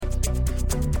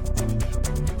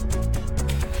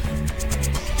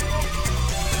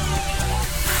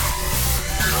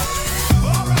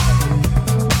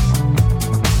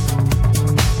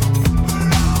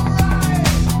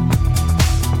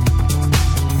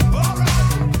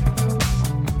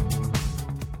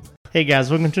Hey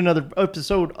guys, welcome to another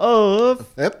episode of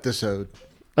Episode.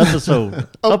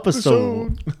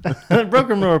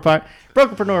 Brokerpreneur Pie.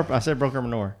 Brokerpreneur. I said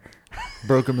Brokerpreneur.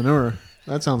 Broken manure.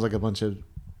 That sounds like a bunch of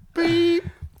beep.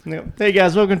 Yep. Hey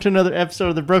guys, welcome to another episode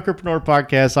of the Brokerpreneur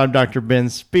Podcast. I'm Dr. Ben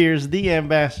Spears, the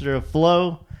ambassador of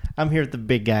Flow. I'm here with the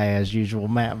big guy as usual,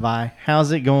 Matt Vi.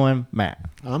 How's it going, Matt?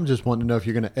 I'm just wanting to know if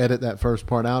you're going to edit that first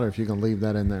part out or if you're going to leave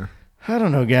that in there. I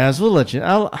don't know, guys. We'll let you.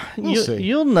 We'll see.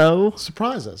 You'll know.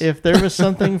 Surprise us. If there was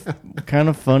something kind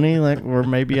of funny, like, or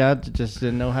maybe I just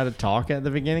didn't know how to talk at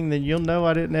the beginning, then you'll know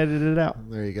I didn't edit it out.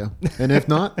 There you go. And if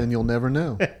not, then you'll never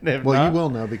know. You will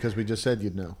know because we just said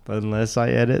you'd know. Unless I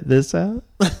edit this out,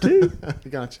 too.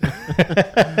 Gotcha.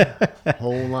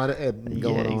 Whole lot of editing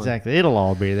going on. Exactly. It'll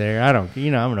all be there. I don't.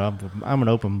 I'm an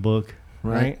open book,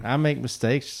 right? I make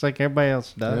mistakes just like everybody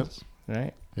else does,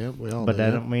 right? Yeah, we all. But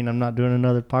that don't mean I'm not doing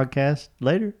another podcast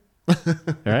later. All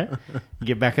right,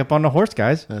 get back up on the horse,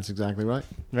 guys. That's exactly right.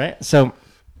 Right. So,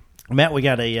 Matt, we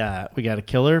got a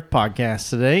killer podcast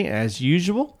today, as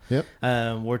usual. Yep.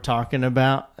 We're talking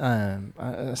about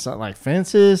something like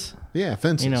fences. Yeah,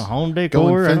 fencing. Home decor.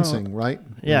 Going fencing, right?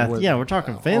 Yeah, we're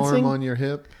talking fencing. Arm on your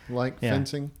hip,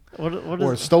 fencing. What is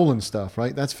or stolen stuff,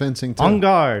 right? That's fencing too. On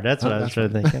guard. That's what I was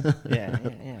thinking. Yeah.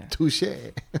 Touche.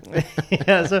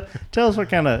 Yeah. So tell us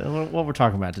what we're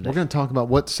talking about today. We're going to talk about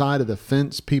what side of the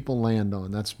fence people land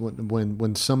on. That's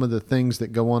when some of the things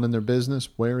that go on in their business,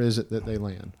 where is it that they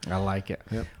land? I like it.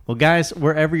 Yep. Well, guys,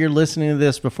 wherever you're listening to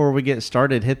this, before we get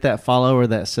started, hit that follow or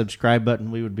that subscribe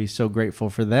button. We would be so grateful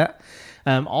for that.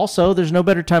 Also, there's no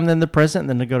better time than the present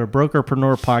than to go to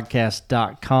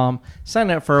brokerpreneurpodcast.com,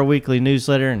 sign up for our weekly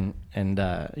newsletter, and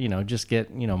just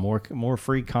get more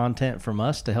free content from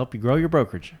us to help you grow your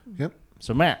brokerage. Yep.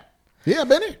 So, Matt. Yeah,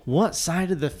 Benny. What side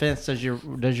of the fence does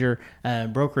your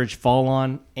brokerage fall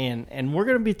on? And we're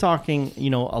going to be talking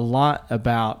a lot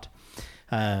about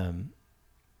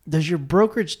does your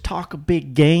brokerage talk a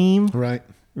big game? Right.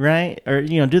 Or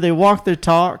do they walk their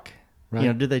talk?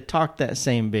 Right. Do they talk that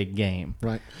same big game?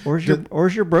 Right. Or is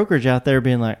your brokerage out there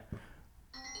being like,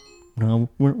 no,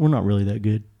 we're not really that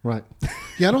good. Right.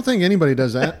 Yeah, I don't think anybody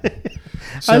does that.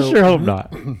 I sure hope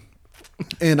not.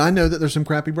 And I know that there's some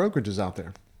crappy brokerages out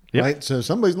there. Yep. Right. So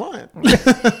somebody's lying.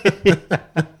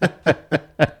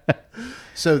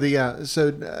 So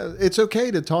it's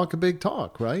okay to talk a big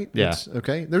talk, right? Yeah. It's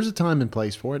okay. There's a time and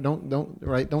place for it.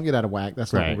 Don't get out of whack.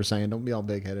 That's not right. what we're saying. Don't be all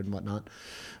big headed and whatnot.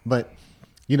 But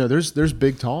there's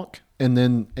big talk and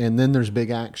then there's big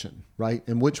action, right?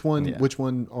 And which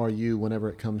one are you whenever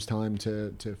it comes time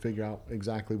to figure out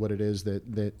exactly what it is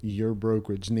that your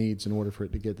brokerage needs in order for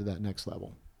it to get to that next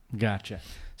level? Gotcha.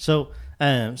 So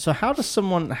how does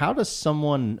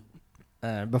someone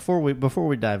before we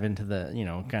dive into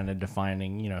the kind of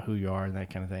defining who you are and that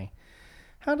kind of thing,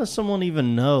 how does someone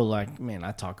even know, like, man,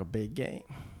 I talk a big game?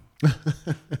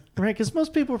 Right, because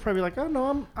most people are probably like, oh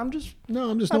no, I'm just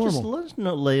normal. Let's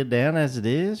lay it down as it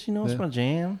is. It's my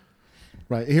jam.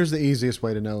 Right. Here's the easiest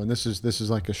way to know, and this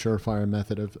is like a surefire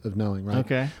method of knowing. Right.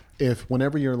 Okay. If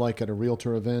whenever you're like at a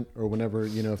realtor event or whenever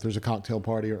if there's a cocktail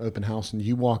party or open house and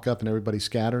you walk up and everybody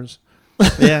scatters.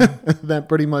 Yeah, that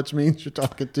pretty much means you're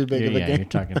talking too big of a game. Yeah, you're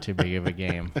talking too big of a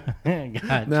game.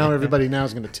 Gotcha. Now everybody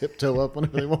is going to tiptoe up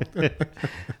whenever they walk through.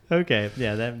 Okay,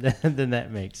 yeah, then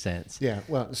that makes sense. Yeah,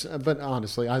 well, but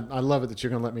honestly, I love it that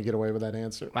you're going to let me get away with that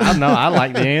answer. I know, I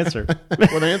like the answer.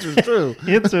 Well, the answer is true.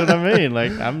 That's what I mean.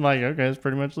 Like, I'm like, okay, it's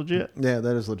pretty much legit. Yeah,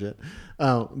 that is legit.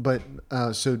 So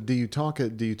do you talk a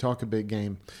big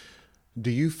game? Do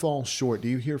you fall short? Do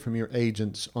you hear from your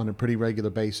agents on a pretty regular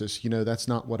basis? That's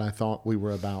not what I thought we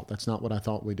were about. That's not what I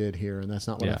thought we did here, and that's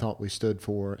not what I thought we stood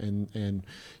for. And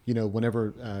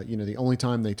whenever the only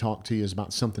time they talk to you is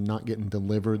about something not getting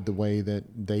delivered the way that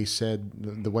they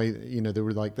said, the way they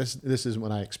were like, this isn't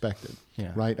what I expected.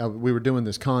 Yeah. Right. We were doing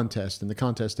this contest, and the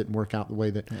contest didn't work out the way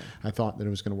that I thought that it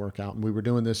was going to work out. And we were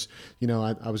doing this.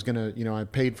 I was gonna. I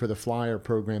paid for the flyer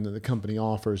program that the company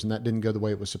offers, and that didn't go the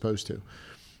way it was supposed to.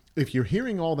 If you're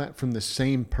hearing all that from the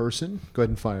same person, go ahead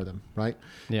and fire them, right?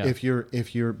 Yeah. If you're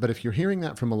hearing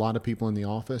that from a lot of people in the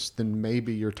office, then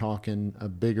maybe you're talking a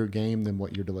bigger game than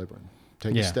what you're delivering.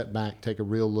 Take a step back, take a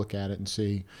real look at it, and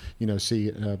see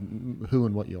who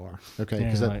and what you are. Okay,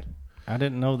 because I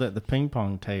didn't know that the ping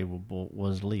pong table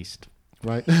was leased.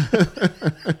 Right,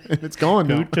 it's gone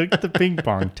now. Who took the ping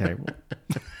pong table?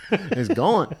 It's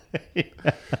gone.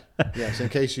 Yes, in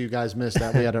case you guys missed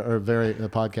that, we had a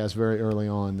podcast very early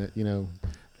on that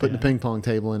putting the ping pong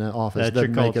table in an office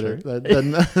doesn't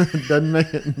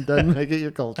make it your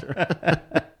culture.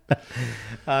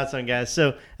 Awesome, guys.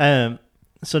 So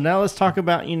So now let's talk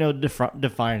about,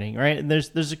 defining, right? And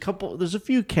there's a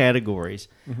few categories,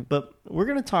 but we're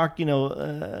going to talk,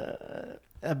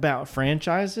 about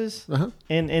franchises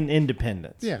and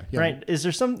independents. Yeah. Right. Is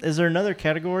there another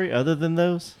category other than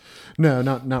those? No,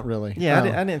 not really. Yeah,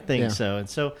 I didn't think so. And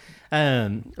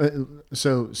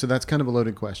so, so that's kind of a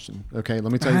loaded question. Okay,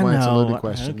 let me tell you why it's a loaded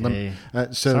question. Okay.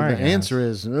 Sorry, the answer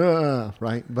is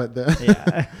right, but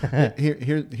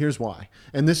here's why,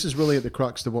 and this is really at the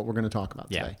crux of what we're going to talk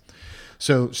about today.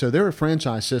 So there are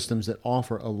franchise systems that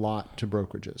offer a lot to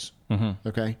brokerages.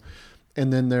 Okay.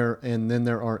 And then there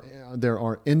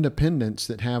are independents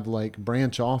that have like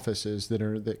branch offices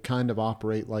that kind of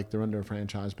operate like they're under a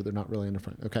franchise, but they're not really under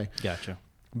okay. Gotcha.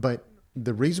 But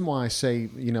the reason why I say,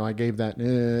 I gave that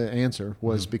answer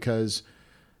was because,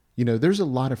 there's a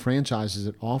lot of franchises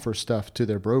that offer stuff to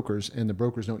their brokers and the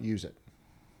brokers don't use it,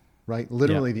 right?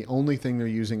 Literally the only thing they're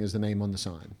using is the name on the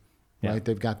sign, right?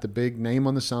 They've got the big name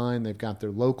on the sign. They've got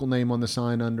their local name on the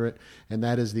sign under it. And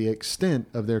that is the extent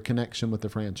of their connection with the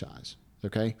franchise.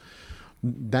 Okay.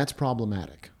 That's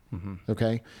problematic.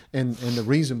 Okay. And the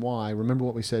reason why, remember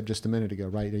what we said just a minute ago,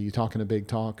 right? Are you talking a big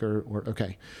talk or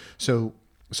okay. So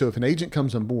if an agent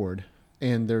comes on board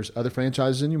and there's other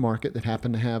franchises in your market that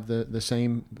happen to have the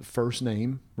same first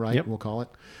name, right? Yep. We'll call it.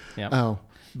 Yeah. Oh,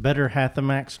 Better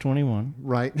Hathamax 21.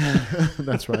 Right.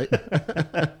 That's right.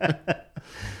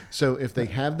 So if they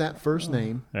have that first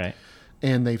name, right,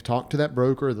 and they've talked to that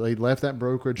broker, they left that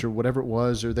brokerage or whatever it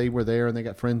was, or they were there and they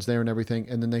got friends there and everything,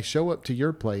 and then they show up to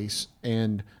your place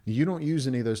and you don't use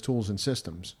any of those tools and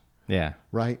systems. Yeah.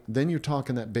 Right. Then you're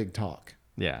talking that big talk.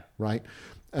 Yeah. Right.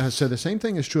 So the same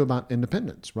thing is true about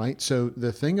independence, right? So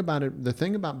the thing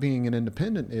about being an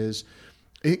independent is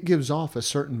it gives off a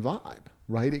certain vibe,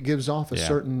 right? It gives off a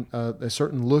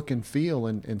certain look and feel,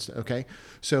 and okay.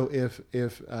 So if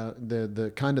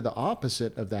the kind of the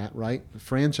opposite of that, right?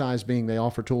 Franchise being they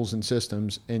offer tools and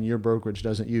systems, and your brokerage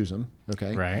doesn't use them,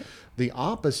 okay? Right. The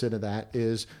opposite of that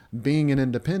is being an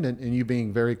independent and you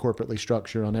being very corporately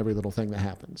structured on every little thing that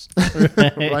happens,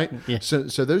 right? Yeah. So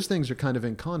those things are kind of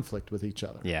in conflict with each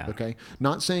other. Yeah. Okay.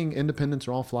 Not saying independents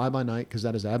are all fly by night, because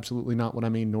that is absolutely not what I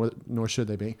mean, nor should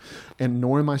they be, and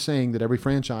nor am I saying that every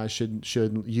franchise should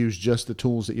use just the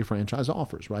tools that your franchise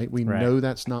offers. Right. We know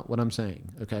that's not what I'm saying.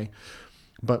 Okay.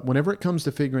 But whenever it comes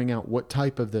to figuring out what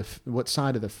side of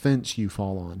the fence you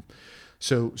fall on,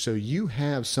 so you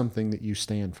have something that you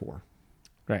stand for.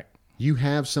 Right. You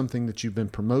have something that you've been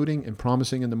promoting and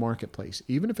promising in the marketplace,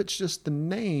 even if it's just the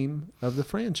name of the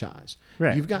franchise.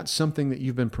 Right. You've got something that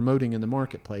you've been promoting in the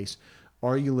marketplace.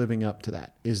 Are you living up to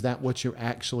that? Is that what you're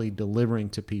actually delivering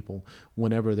to people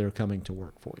whenever they're coming to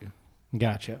work for you?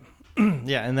 Gotcha.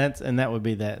 Yeah, and that would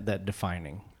be that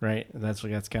defining, right? That's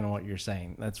kind of what you're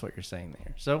saying. That's what you're saying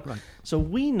there. So So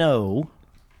we know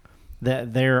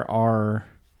that there are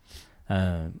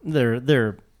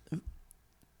there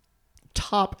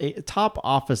top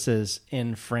offices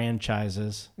in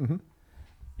franchises,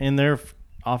 and there are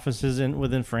offices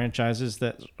within franchises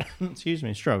that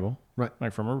struggle, right?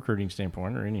 Like from a recruiting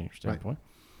standpoint or any standpoint.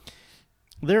 Right.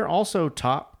 There are also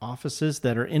top offices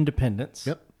that are independents,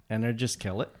 and they just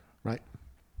kill it, right?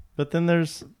 But then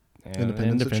there's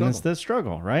independents that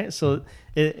struggle, right? So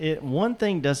it one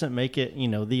thing doesn't make it,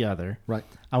 the other. Right.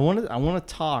 I want to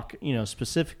talk,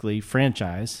 specifically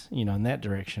franchise, in that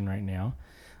direction right now.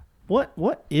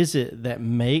 What is it that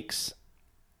makes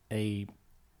a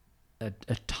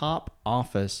top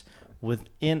office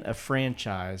within a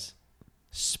franchise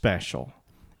special?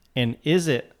 And is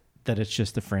it that it's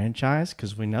just a franchise?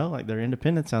 Because we know like there are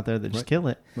independents out there that just kill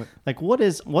it. Right. Like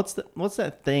what's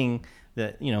that thing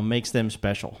that makes them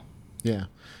special? Yeah.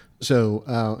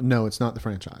 So no, it's not the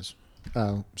franchise.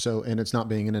 And it's not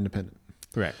being an independent.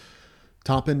 Right.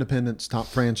 Top independents, top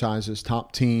franchises,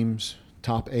 top teams,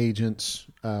 top agents,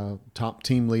 top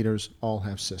team leaders all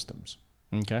have systems.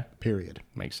 Okay. Period.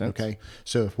 Makes sense. Okay.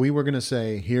 So if we were going to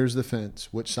say, here's the fence,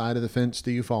 which side of the fence do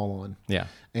you fall on? Yeah.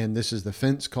 And this is the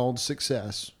fence called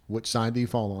success. Which side do you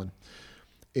fall on?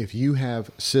 If you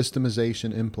have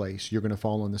systemization in place, you're going to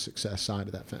fall on the success side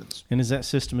of that fence. And is that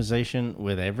systemization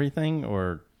with everything,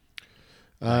 or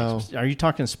are you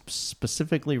talking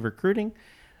specifically recruiting?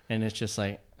 And it's just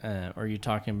like, are you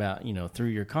talking about, through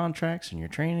your contracts and your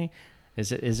training?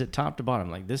 Is it top to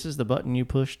bottom? Like this is the button you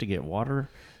push to get water.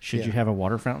 Should you have a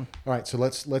water fountain? All right. So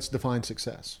let's define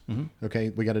success. Mm-hmm. Okay.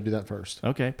 We got to do that first.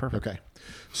 Okay. Perfect. Okay.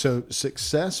 So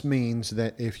success means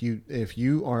that if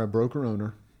you are a broker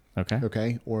owner,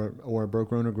 okay, or a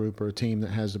broker owner group or a team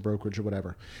that has the brokerage or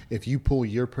whatever, if you pull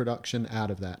your production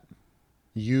out of that,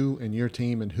 you and your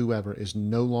team and whoever is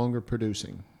no longer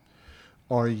producing,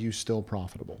 are you still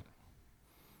profitable?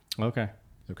 Okay.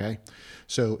 Okay,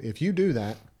 so if you do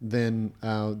that, then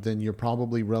you're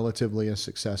probably relatively a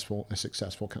successful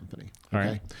company.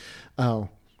 Okay,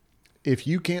 if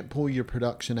you can't pull your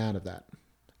production out of that,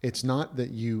 it's not that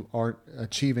you aren't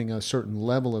achieving a certain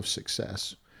level of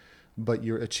success, but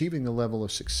you're achieving a level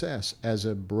of success as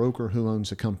a broker who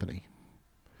owns a company,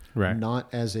 right? Not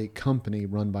as a company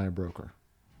run by a broker.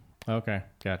 Okay,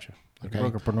 gotcha. Like Okay,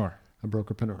 brokerpreneur. A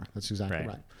brokerpreneur. That's exactly right.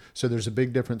 Right. So there's a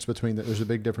big difference between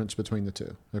the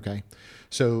two. Okay.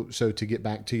 So to get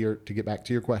back to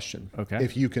your question. Okay.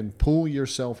 If you can pull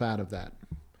yourself out of that,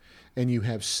 and you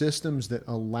have systems that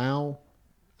allow,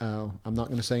 I'm not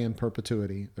going to say in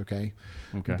perpetuity. Okay.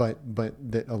 Okay.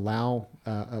 But that allow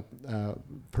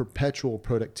perpetual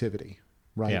productivity,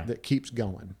 right? Yeah. That keeps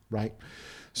going, right?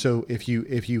 So if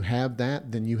you have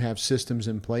that, then you have systems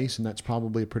in place, and that's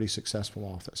probably a pretty successful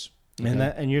office.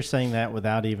 Okay. And you're saying that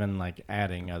without even like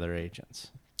adding other agents.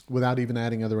 Without even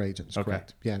adding other agents, okay.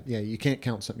 Correct? Yeah. You can't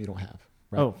count something you don't have.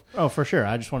 Right? Oh, for sure.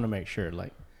 I just want to make sure.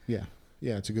 Like, yeah,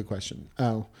 it's a good question.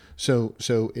 So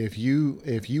if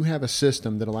you have a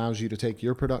system that allows you to take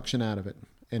your production out of it,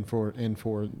 and for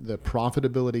the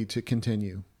profitability to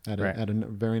continue at a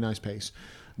very nice pace,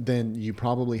 then you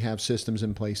probably have systems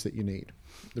in place that you need.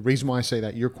 The reason why I say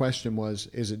that, your question was,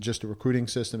 is it just a recruiting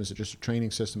system? Is it just a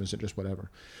training system? Is it just whatever?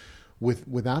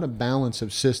 Without a balance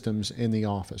of systems in the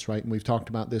office, right? And we've talked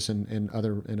about this in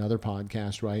other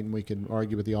podcasts, right? And we can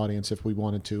argue with the audience if we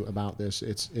wanted to about this.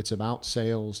 It's about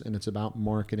sales, and it's about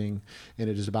marketing, and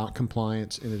it is about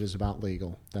compliance, and it is about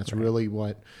legal. That's right. really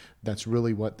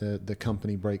what the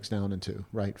company breaks down into,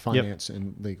 right? Finance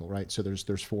and legal, right? So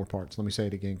there's 4 parts. Let me say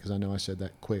it again, because I know I said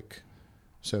that quick.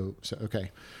 So okay.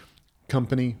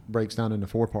 Company breaks down into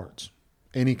 4 parts.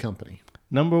 Any company.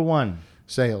 Number 1,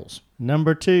 sales.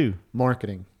 Number 2,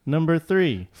 marketing. Number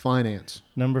 3, finance.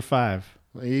 Number 5,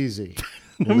 easy.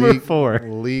 Number 4,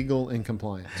 legal and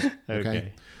compliance.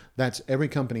 Okay. That's, every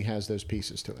company has those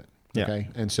pieces to it. Yeah. Okay.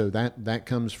 And so that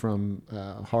comes from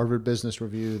Harvard Business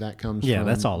Review. That comes from,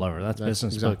 that's all over. That's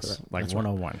business exactly books, right. like That's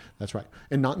 101. Right. That's right.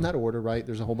 And not in that order, right?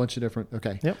 There's a whole bunch of different,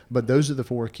 okay. Yep. But those are the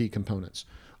 4 key components.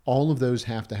 All of those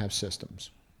have to have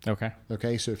systems. Okay.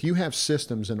 Okay, so if you have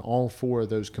systems in all 4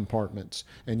 of those compartments,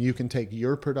 and you can take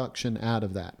your production out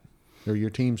of that, or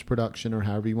your team's production, or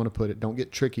however you want to put it, don't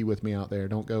get tricky with me out there.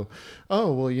 Don't go,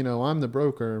 oh, well, I'm the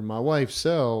broker, and my wife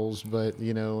sells, but,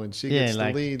 and she gets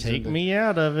the leads. Take me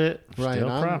out of it. Right,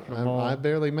 Still profitable. I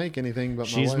barely make anything, but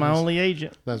she's my only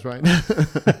agent. That's right.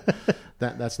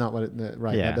 That's not what it,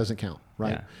 right, Yeah. That doesn't count,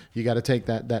 right? Yeah. You got to take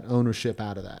that ownership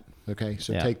out of that. Okay,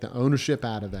 so take the ownership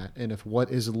out of that, and if what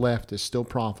is left is still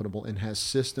profitable and has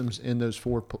systems in those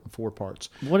four parts.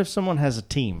 What if someone has a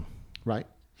team, right,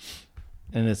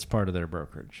 and it's part of their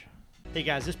brokerage? Hey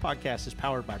guys, this podcast is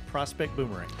powered by Prospect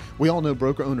Boomerang. We all know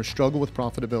broker owners struggle with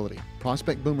profitability.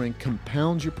 Prospect Boomerang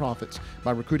compounds your profits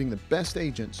by recruiting the best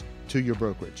agents to your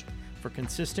brokerage. For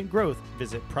consistent growth,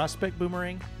 visit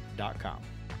prospectboomerang.com.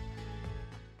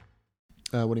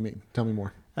 What do you mean? Tell me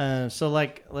more. So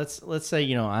like let's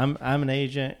say I'm an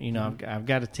agent, I've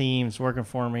got a team, it's working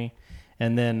for me,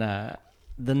 and then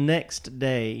the next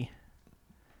day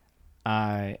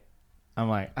I'm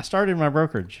like, I started my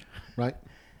brokerage, right?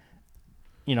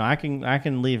 I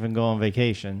can leave and go on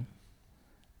vacation.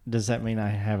 Does that mean I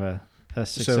have a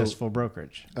successful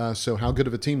brokerage? So how good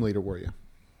of a team leader were you?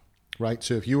 Right.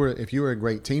 So if you were a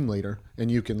great team leader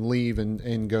and you can leave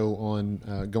and go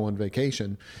on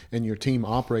vacation, and your team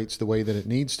operates the way that it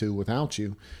needs to without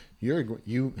you,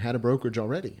 you had a brokerage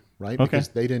already, right? Okay. Because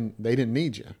they didn't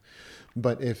need you.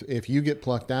 But if you get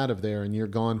plucked out of there and you're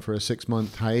gone for a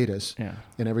 6-month hiatus,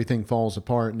 and everything falls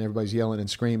apart and everybody's yelling and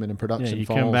screaming and production you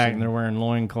falls, come back and they're wearing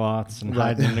loincloths and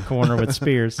hiding in the corner with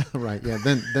spears. Right. Yeah.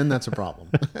 Then that's a problem.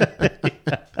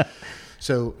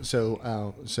 So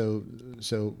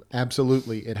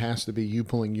absolutely, it has to be you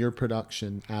pulling your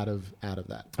production out of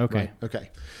that. Okay. Right?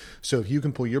 Okay. So if you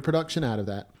can pull your production out of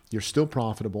that, you're still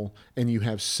profitable, and you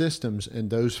have systems in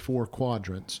those 4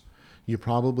 quadrants, you're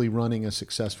probably running a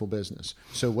successful business.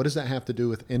 So what does that have to do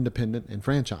with independent and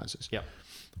franchises? Yep.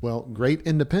 Well, great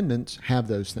independents have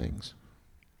those things.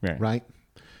 Right?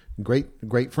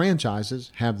 Great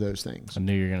franchises have those things. I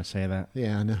knew you were going to say that.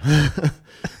 Yeah, I know.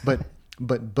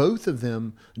 But both of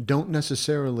them don't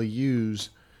necessarily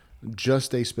use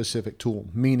just a specific tool,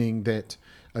 meaning that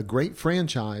a great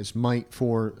franchise might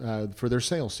for their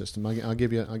sales system. I'll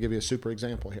give you a super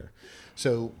example here.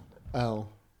 So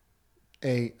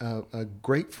a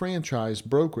great franchise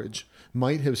brokerage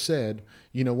might have said,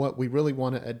 you know what, we really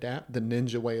want to adapt the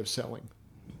ninja way of selling.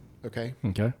 Okay.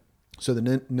 So the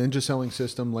ninja selling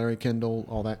system, Larry Kendall,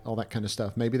 all that kind of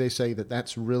stuff. Maybe they say that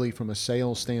that's really, from a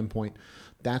sales standpoint,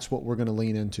 That's what we're going to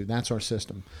lean into. That's our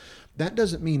system. That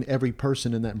doesn't mean every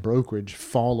person in that brokerage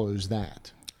follows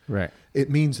that. Right. It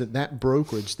means that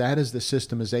brokerage, that is the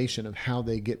systemization of how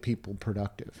they get people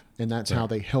productive. And that's how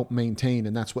they help maintain,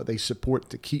 and that's what they support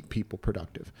to keep people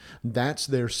productive. That's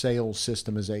their sales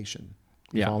systemization.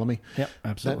 You follow me? Yep,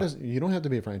 absolutely. You don't have to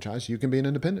be a franchise. You can be an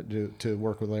independent to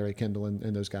work with Larry Kendall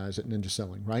and those guys at Ninja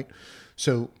Selling, right?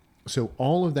 So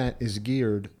all of that is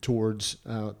geared towards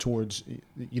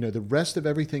the rest of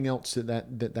everything else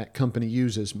that company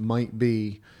uses might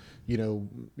be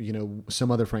some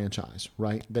other franchise,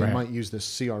 right? They might use this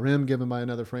CRM given by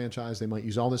another franchise. They might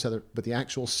use all this other, but the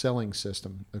actual selling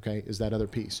system, okay, is that other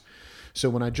piece. So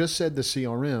when I just said the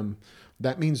CRM,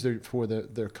 that means they're for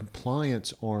their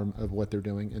compliance arm of what they're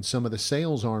doing, and some of the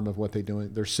sales arm of what they're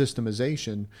doing, their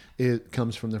systemization, it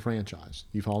comes from the franchise.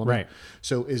 You follow me? Right.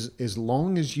 So as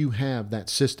long as you have that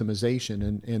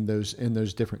systemization in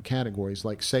those different categories,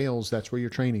 like sales, that's where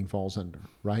your training falls under,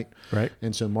 right? Right.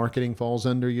 And so marketing falls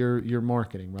under your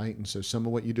marketing, right? And so some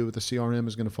of what you do with the CRM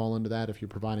is going to fall into that if you're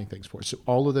providing things for it. So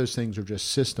all of those things are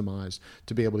just systemized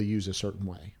to be able to use a certain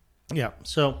way. Yeah.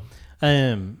 So,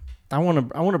 I want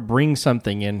to bring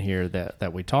something in here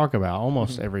that we talk about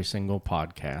almost every single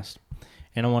podcast,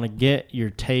 and I want to get your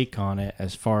take on it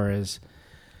as far as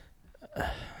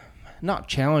not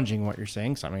challenging what you're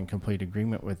saying, because I'm in complete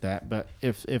agreement with that. But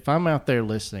if I'm out there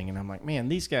listening and I'm like, man,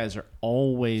 these guys are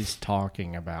always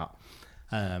talking about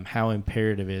how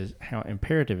imperative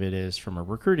it is from a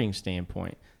recruiting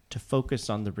standpoint to focus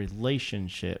on the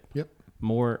relationship. Yep.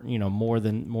 More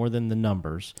than the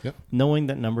numbers. Yep. Knowing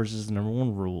that numbers is the number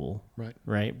one rule. Right.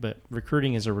 Right. But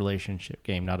recruiting is a relationship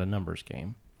game, not a numbers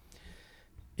game.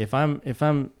 If I'm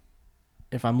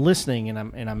listening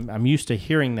and I'm used to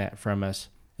hearing that from us,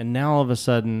 and now all of a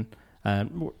sudden,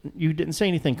 you didn't say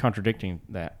anything contradicting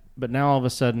that, but now all of a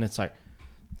sudden it's like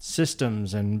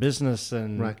systems and business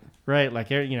and right,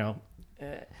 like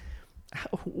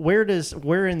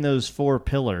where in those four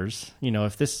pillars,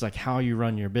 if this is like how you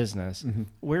run your business,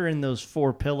 where in those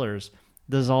four pillars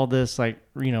does all this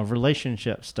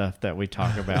relationship stuff that we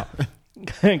talk about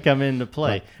come into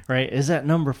play? Right? Is that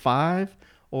number 5,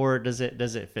 or does it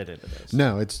fit into this?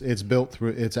 No, it's built through.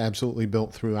 It's absolutely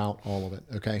built throughout all of it.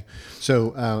 Okay,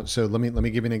 so let me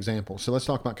give you an example. So let's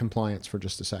talk about compliance for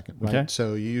just a second. Right. Okay.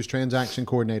 So you use transaction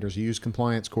coordinators, you use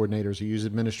compliance coordinators, you use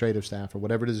administrative staff, or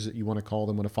whatever it is that you want to call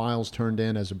them. When a file's turned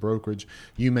in as a brokerage,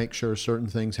 you make sure certain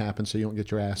things happen so you don't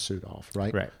get your ass sued off.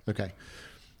 Right. Right. Okay.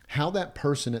 How that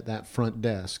person at that front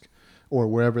desk or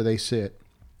wherever they sit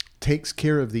takes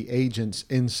care of the agents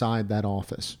inside that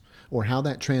office, or how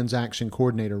that transaction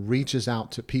coordinator reaches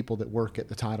out to people that work at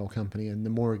the title company and the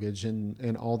mortgage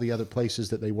and all the other places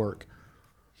that they work.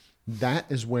 That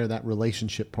is where that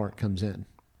relationship part comes in.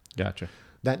 Gotcha.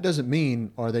 That doesn't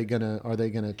mean are they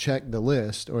gonna check the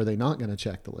list or are they not gonna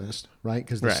check the list, right?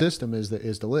 Because the system is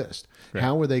the list. Right.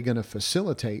 How are they going to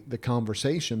facilitate the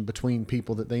conversation between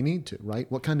people that they need to,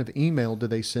 right? What kind of email do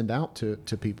they send out to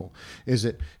people? Is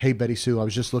it, hey, Betty Sue, I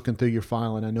was just looking through your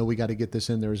file and I know we got to get this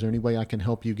in there. Is there any way I can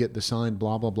help you get the signed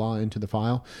blah, blah, blah into the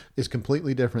file? Is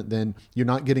completely different than you're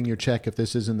not getting your check if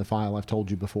this is in the file I've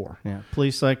told you before. Yeah.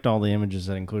 Please select all the images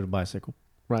that include a bicycle.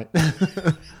 Right.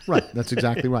 Right. That's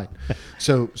exactly right.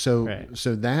 So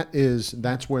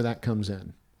that's where that comes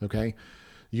in. Okay.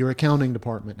 Your accounting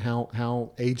department,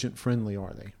 how agent friendly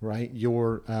are they? Right.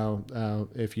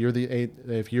 If you're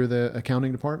the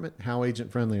accounting department, how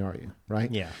agent friendly are you? Right.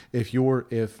 Yeah. If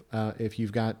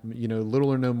you've got, little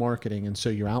or no marketing, and so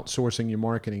you're outsourcing your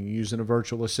marketing, you're using a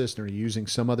virtual assistant, or you're using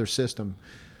some other system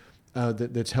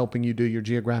that's helping you do your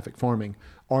geographic farming,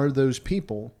 are those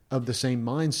people of the same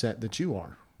mindset that you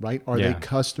are? Right? Are they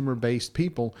customer-based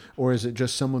people, or is it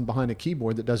just someone behind a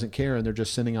keyboard that doesn't care and they're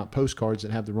just sending out postcards that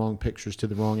have the wrong pictures to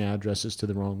the wrong addresses to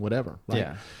the wrong whatever? Right?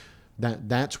 Yeah.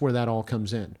 That's where that all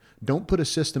comes in. Don't put a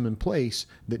system in place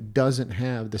that doesn't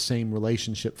have the same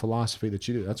relationship philosophy that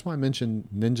you do. That's why I mentioned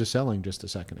Ninja Selling just a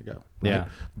second ago. Right?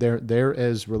 Yeah. They're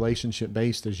as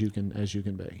relationship-based as you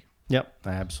can be. Yep.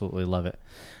 I absolutely love it.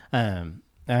 I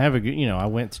have I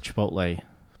went to Chipotle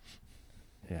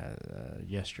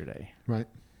yesterday. Right.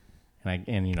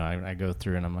 And I go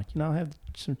through and I'm like, I'll have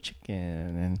some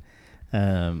chicken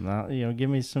and give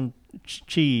me some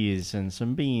cheese and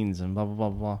some beans and blah blah blah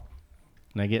blah.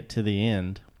 And I get to the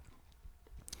end,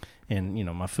 and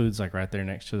my food's like right there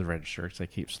next to the register because they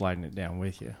keep sliding it down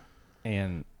with you.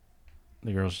 And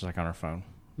the girl's just like on her phone.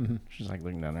 Mm-hmm. She's like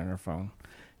looking down at her phone.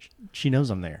 She knows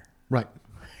I'm there. Right.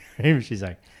 She's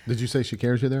like, did you say she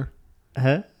cares you there?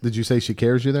 Huh? Did you say she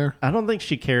cares you there? I don't think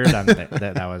she cared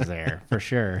that I was there for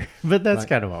sure. But that's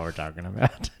kind of what we're talking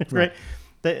about, right?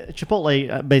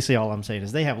 Chipotle, basically all I'm saying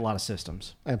is they have a lot of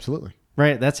systems. Absolutely.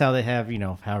 Right? That's how they have,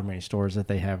 however many stores that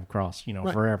they have across,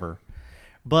 Right. forever.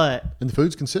 But And the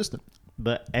food's consistent.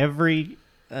 But every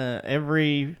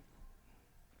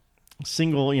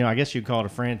single, I guess you'd call it a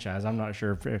franchise. I'm not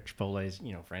sure if Chipotle's,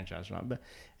 franchise or not, but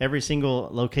every single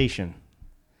location,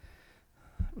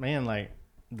 man, like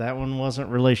that one wasn't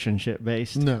relationship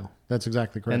based. No, that's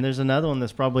exactly correct. And there's another one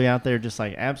that's probably out there just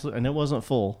like absolute, and it wasn't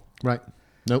full. Right.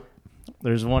 Nope.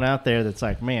 There's one out there that's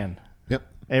like, man, Yep.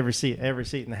 every seat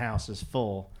in the house is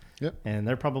full. Yep. And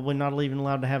they're probably not even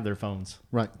allowed to have their phones.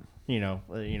 Right.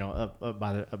 Up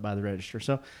by the register.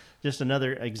 So, just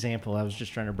another example. I was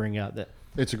just trying to bring out that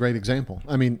It's a great example.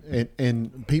 I mean,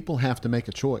 and people have to make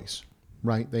a choice,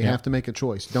 right? They have to make a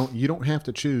choice. You don't have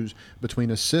to choose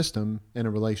between a system and a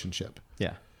relationship.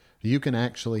 yeah, You can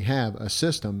actually have a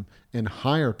system and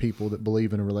hire people that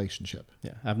believe in a relationship.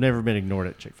 yeah. I've never been ignored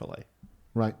at Chick-fil-A.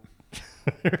 Right.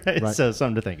 Right? So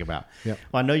something to think about. Yep.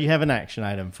 Well, I know you have an action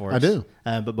item for us. I do.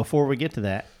 But before we get to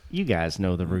that, you guys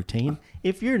know the routine.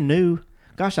 If you're new,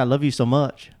 gosh, I love you so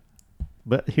much.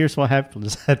 But here's what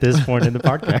happens at this point in the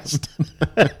podcast.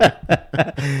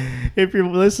 If you're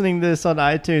listening to this on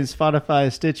iTunes,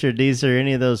 Spotify, Stitcher, Deezer,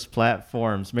 any of those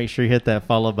platforms, make sure you hit that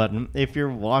follow button. If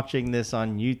you're watching this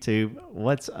on YouTube,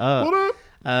 what's up? What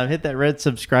up? Hit that red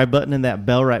subscribe button and that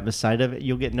bell right beside of it.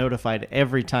 You'll get notified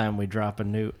every time we drop a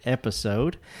new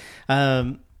episode.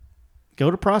 Go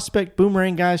to Prospect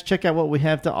Boomerang, guys. Check out what we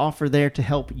have to offer there to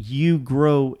help you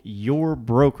grow your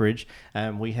brokerage.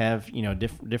 We have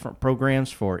different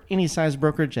programs for any size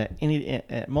brokerage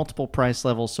at multiple price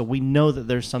levels. So we know that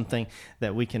there's something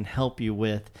that we can help you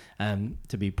with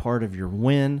to be part of your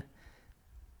win.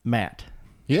 Matt.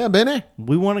 Yeah, Benny.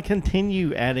 We want to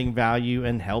continue adding value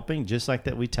and helping, just like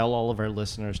that we tell all of our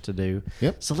listeners to do.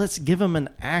 Yep. So let's give them an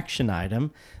action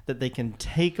item that they can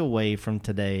take away from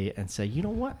today and say, you know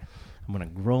what? I'm going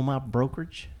to grow my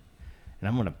brokerage, and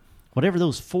I'm going to, whatever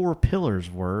those 4 pillars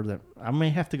were that I may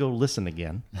have to go listen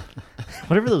again.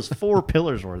 Whatever those 4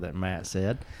 pillars were that Matt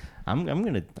said, I'm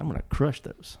going to crush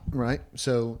those. Right.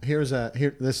 So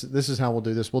this is how we'll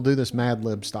do this. We'll do this Mad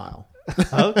Lib style.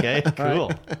 Okay, cool.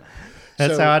 Right.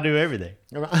 That's how I do everything.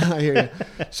 I hear you.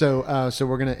 So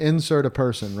we're going to insert a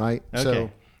person, right?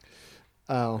 Okay.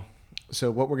 So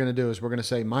what we're going to do is we're going to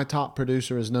say my top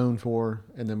producer is known for,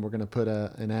 and then we're going to put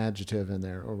an adjective in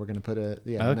there, or we're going to put an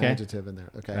adjective in there.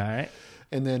 Okay. All right.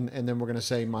 And then we're going to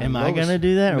say my. Am lowest, I going to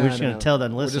do that, or no, we're just going to tell the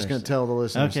listeners? We're just going to tell the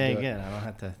listeners. Okay, to do it. good. I don't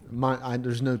have to.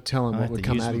 There's no telling what would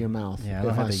come out of your mouth. Yeah, I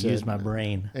don't have to use my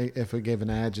brain. If we gave an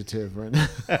adjective or an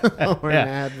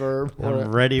adverb.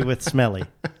 I'm ready with smelly.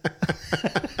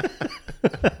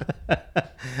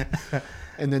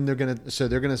 And then they're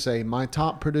gonna say my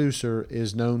top producer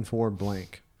is known for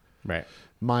blank. Right.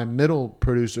 My middle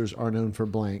producers are known for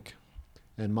blank,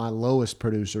 and my lowest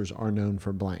producers are known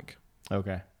for blank.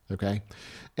 Okay. Okay.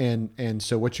 And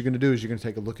so what you're going to do is you're going to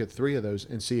take a look at 3 of those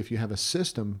and see if you have a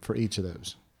system for each of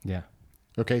those. Yeah.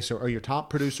 Okay. So are your top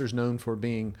producers known for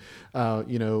being,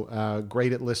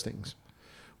 great at listings?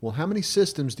 Well, how many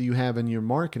systems do you have in your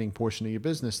marketing portion of your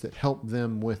business that help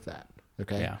them with that?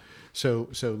 Okay. Yeah. So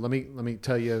let me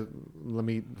tell you, let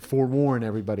me forewarn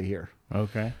everybody here.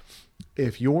 Okay.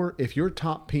 If your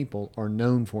top people are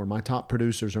known for, my top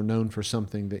producers are known for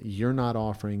something that you're not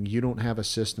offering, you don't have a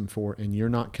system for, and you're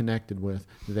not connected with,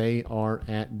 they are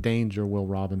at danger, Will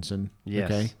Robinson.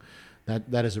 Yes. Okay.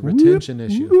 That is a retention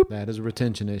issue. That is a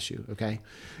retention issue. Okay.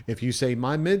 If you say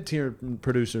my mid-tier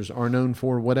producers are known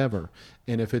for whatever,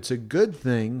 and if it's a good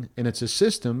thing and it's a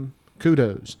system,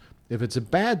 kudos. If it's a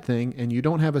bad thing and you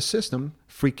don't have a system,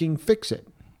 freaking fix it.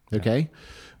 Okay.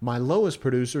 My lowest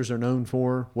producers are known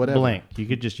for whatever. Blank. You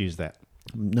could just use that.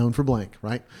 Known for blank,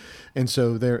 right? And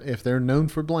so if they're known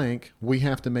for blank, we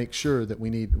have to make sure that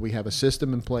we have a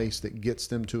system in place that gets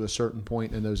them to a certain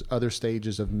point in those other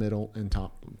stages of middle and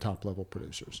top level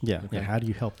producers. Yeah. Okay? Yeah. How do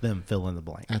you help them fill in the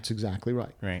blank? That's exactly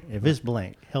right. Right. If it's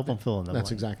blank, help them fill in the blank.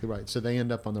 That's exactly right. So they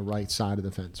end up on the right side of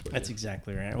the fence. That's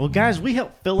exactly right. Well, guys, we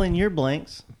help fill in your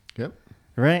blanks. Yep.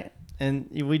 Right. And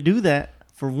we do that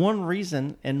for one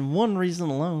reason and one reason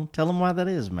alone. Tell them why that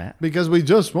is, Matt. Because we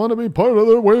just want to be part of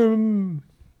their win.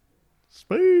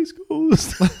 Space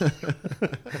Ghost.